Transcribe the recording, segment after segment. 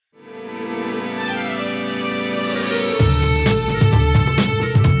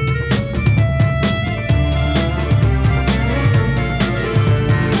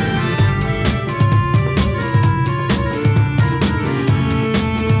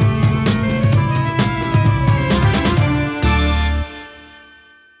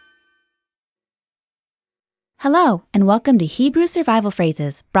Hello, and welcome to Hebrew Survival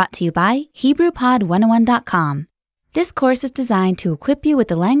Phrases, brought to you by HebrewPod101.com. This course is designed to equip you with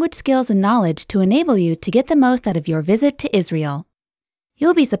the language skills and knowledge to enable you to get the most out of your visit to Israel.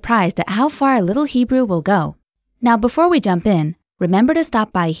 You'll be surprised at how far a little Hebrew will go. Now, before we jump in, remember to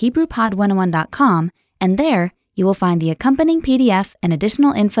stop by HebrewPod101.com, and there you will find the accompanying PDF and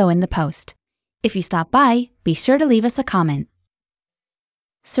additional info in the post. If you stop by, be sure to leave us a comment.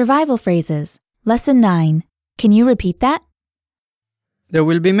 Survival Phrases, Lesson 9. Can you repeat that? There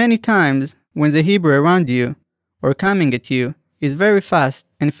will be many times when the Hebrew around you, or coming at you, is very fast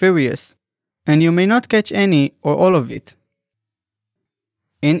and furious, and you may not catch any or all of it.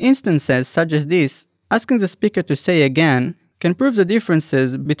 In instances such as this, asking the speaker to say again can prove the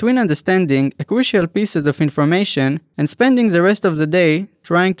differences between understanding a crucial pieces of information and spending the rest of the day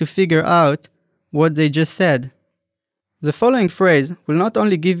trying to figure out what they just said. The following phrase will not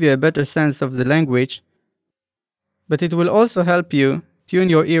only give you a better sense of the language, but it will also help you tune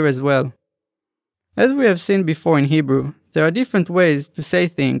your ear as well. As we have seen before in Hebrew, there are different ways to say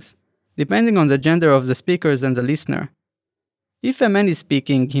things, depending on the gender of the speakers and the listener. If a man is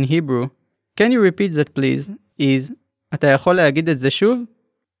speaking in Hebrew, can you repeat that please, is, אתה יכול להגיד את זה שוב?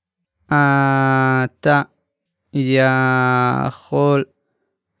 אתה יכול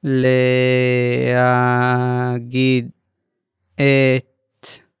להגיד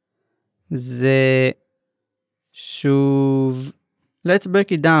את זה שוב. Let's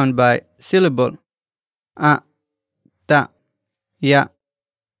break it down by syllable. אתה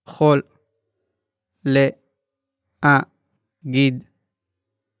יכול להגיד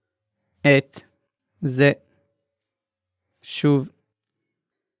את זה שוב.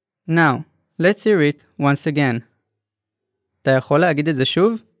 Now, let's hear it once again. אתה יכול להגיד את זה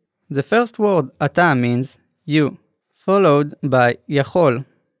שוב? The first word, אתה, means you, followed by יכול,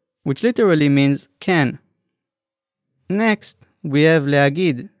 which literally means can. Next, we have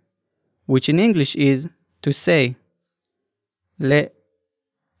להגיד, which in English is to say. להגיד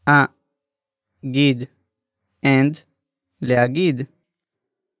and להגיד.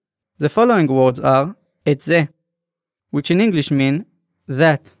 The following words are את זה, which in English mean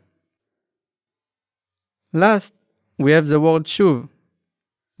that. Last, we have the word שוב,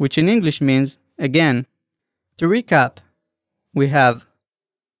 which in English means again. To recap, we have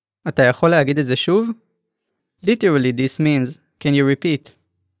אתה יכול להגיד את זה שוב? Literally, this means, can you repeat?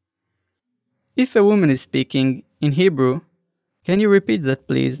 If a woman is speaking in Hebrew, can you repeat that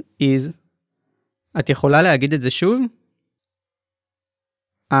please, is, את יכולה להגיד את זה שוב?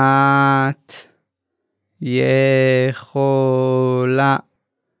 את יכולה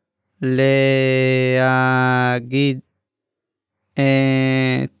להגיד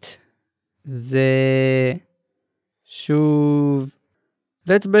את זה שוב.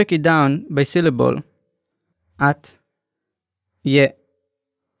 Let's break it down by syllable. את יכולה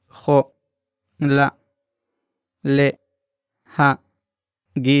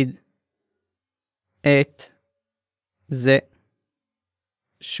להגיד את זה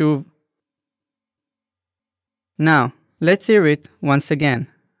שוב. Now, let's hear it once again.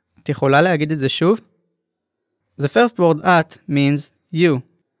 את יכולה להגיד את זה שוב? The first word את means you,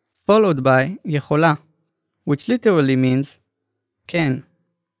 followed by יכולה, which literally means can.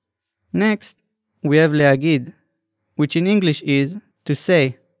 Next, we have להגיד, which in English is to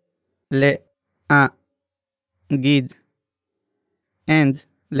say. להגיד and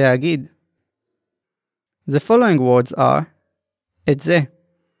להגיד. The following words are את זה,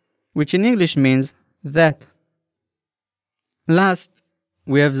 which in English means that. Last,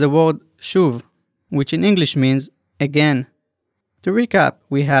 we have the word שוב, which in English means again. To recap,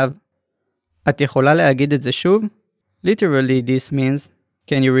 we have את יכולה להגיד את זה שוב? Literally, this means,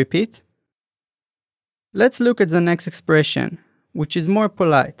 can you repeat? Let's look at the next expression, which is more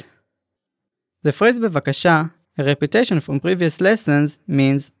polite. The phrase בבקשה, a repetition from previous lessons,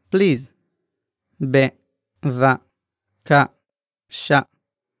 means please. בבקשה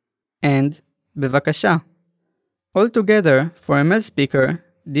and בבקשה. Altogether, for a male speaker,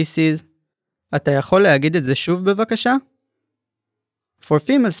 this is אתה יכול להגיד את זה שוב בבקשה? For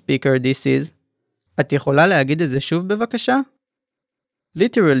female speaker, this is את יכולה להגיד את זה שוב בבקשה?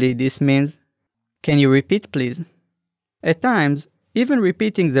 Literally, this means can you repeat please? At times, even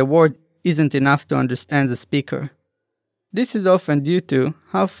repeating the word isn't enough to understand the speaker. This is often due to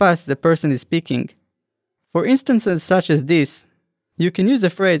how fast the person is speaking. For instances such as this, you can use the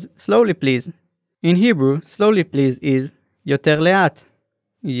phrase slowly please. In Hebrew, slowly please is יותר לאט.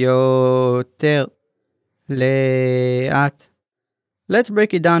 יותר לאט. Let's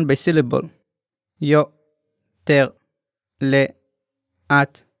break it down by syllable. יותר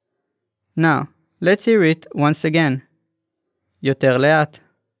לאט. Now, Let's hear it once again. יותר לאט.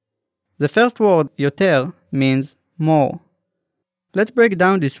 The first word, יותר, means more. Let's break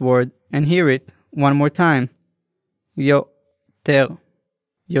down this word and hear it one more time. יותר.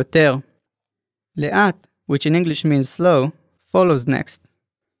 יותר. לאט, which in English means slow, follows next.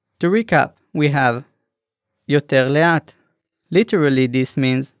 To recap, we have יותר לאט. Literally, this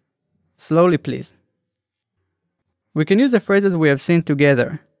means slowly please. We can use the phrases we have seen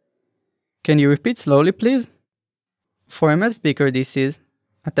together. Can you repeat slowly please? For a male speaker this is,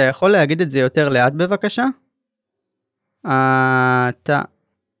 אתה יכול להגיד את זה יותר לאט בבקשה? אתה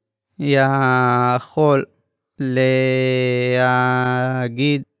יכול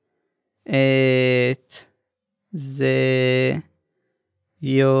להגיד את זה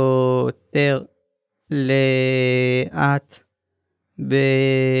יותר לאט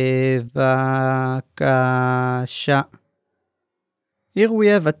בבקשה. Here we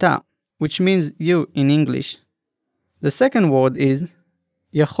have אתה, which means you in English. The second word is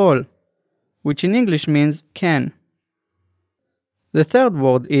יכול, which in English means can. The third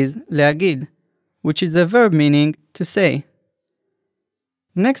word is להגיד, which is a verb meaning to say.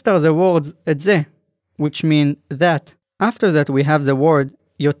 Next are the words את זה, which mean that. After that we have the word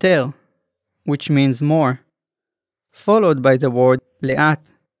יותר, which means more, followed by the word לאט,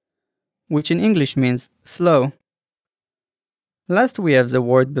 which in English means slow. Last we have the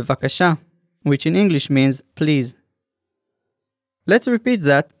word בבקשה, which in English means please. Let's repeat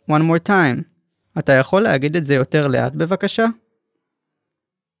that one more time. אתה יכול להגיד את זה יותר לאט בבקשה?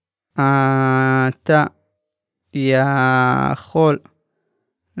 אתה יכול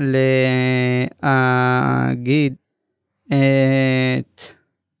להגיד את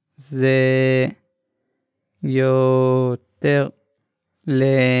זה יותר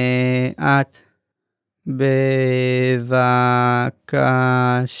לאט בבקשה.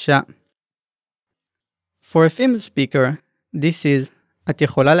 For a female speaker, this is, את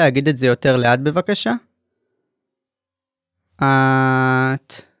יכולה להגיד את זה יותר לאט בבקשה?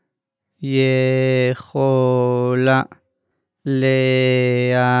 את יכולה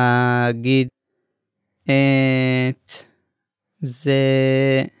להגיד את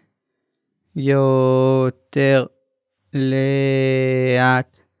זה יותר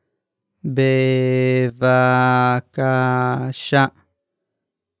לאט בבקשה.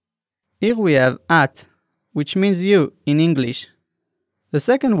 Here we have at, which means you in English. The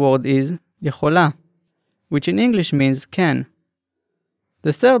second word is יכולה, which in English means can.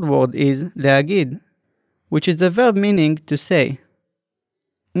 The third word is להגיד, which is a verb meaning to say.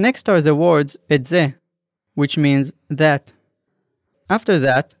 Next are the words את זה, which means that. After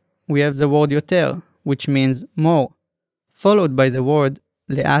that, we have the word יותר, which means more, followed by the word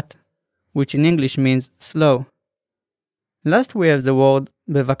לאט, which in English means slow. Last we have the word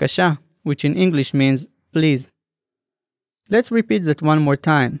בבקשה, which in English means please. Let's repeat that one more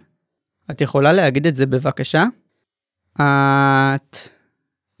time. את יכולה להגיד את זה בבקשה? את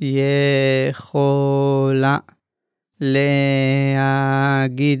יכולה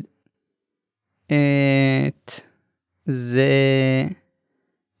להגיד את זה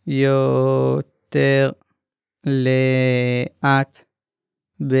יותר לאט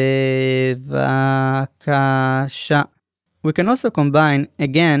בבקשה. We can also combine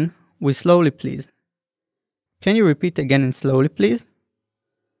again with slowly please. Can you repeat again and slowly please?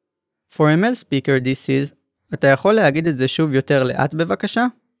 For a male speaker this is, אתה יכול להגיד את זה שוב יותר לאט בבקשה?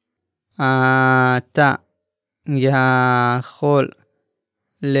 אתה יכול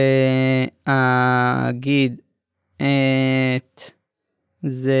להגיד את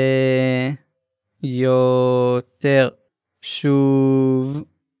זה יותר שוב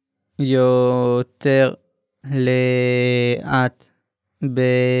יותר לאט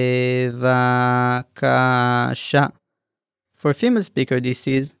בבקשה. For female speaker this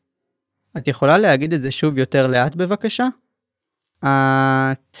is, את יכולה להגיד את זה שוב יותר לאט בבקשה?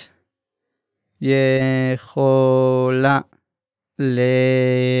 את יכולה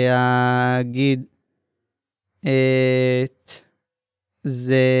להגיד את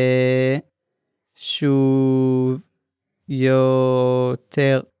זה שוב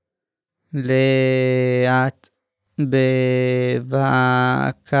יותר לאט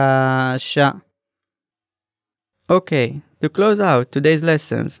בבקשה. Okay, to close out today's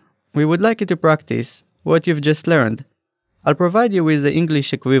lessons, we would like you to practice what you've just learned. I'll provide you with the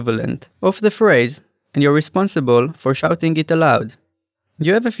English equivalent of the phrase, and you're responsible for shouting it aloud.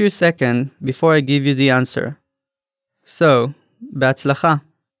 You have a few seconds before I give you the answer. So, בהצלחה,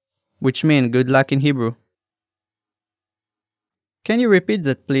 which means good luck in Hebrew. Can you repeat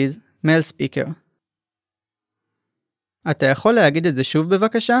that please, male speaker? אתה יכול להגיד את זה שוב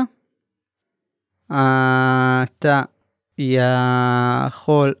בבקשה? אתה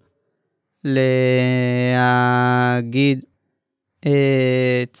יכול להגיד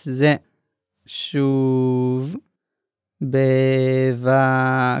את זה שוב בבקשה.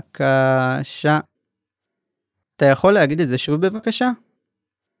 אתה יכול להגיד את זה שוב בבקשה?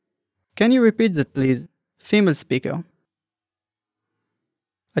 Can you repeat that please? Female speaker.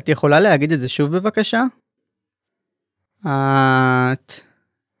 את יכולה להגיד את זה שוב בבקשה? את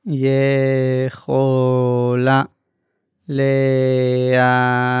יכולה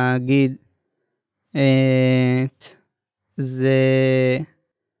להגיד את זה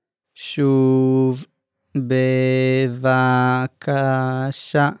שוב בבקשה.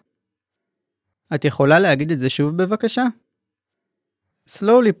 את יכולה להגיד את זה שוב בבקשה?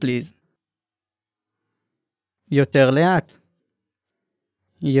 Slowly please. יותר לאט.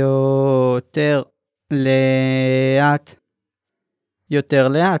 יותר לאט. יותר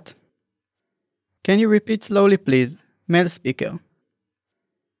לאט. Can you repeat slowly please? Male speaker.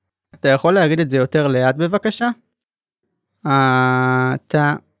 אתה יכול להגיד את זה יותר לאט בבקשה?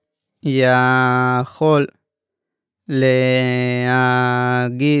 אתה יכול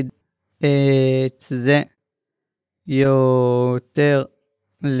להגיד את זה יותר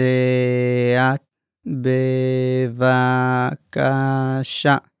לאט בבקשה.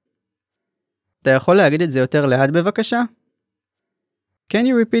 אתה יכול להגיד את זה יותר לאט בבקשה? Can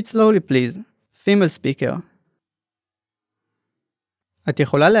you repeat slowly please? Female speaker. את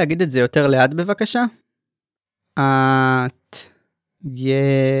יכולה להגיד את זה יותר לאט בבקשה? את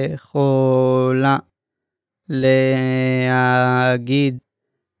יכולה להגיד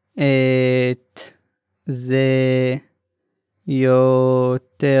את זה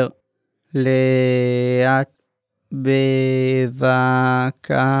יותר לאט בבקשה.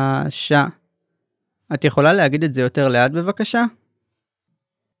 את יכולה להגיד את זה יותר לאט בבקשה?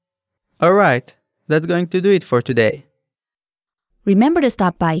 Alright, that's going to do it for today. Remember to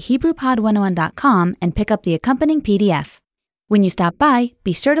stop by HebrewPod101.com and pick up the accompanying PDF. When you stop by,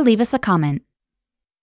 be sure to leave us a comment.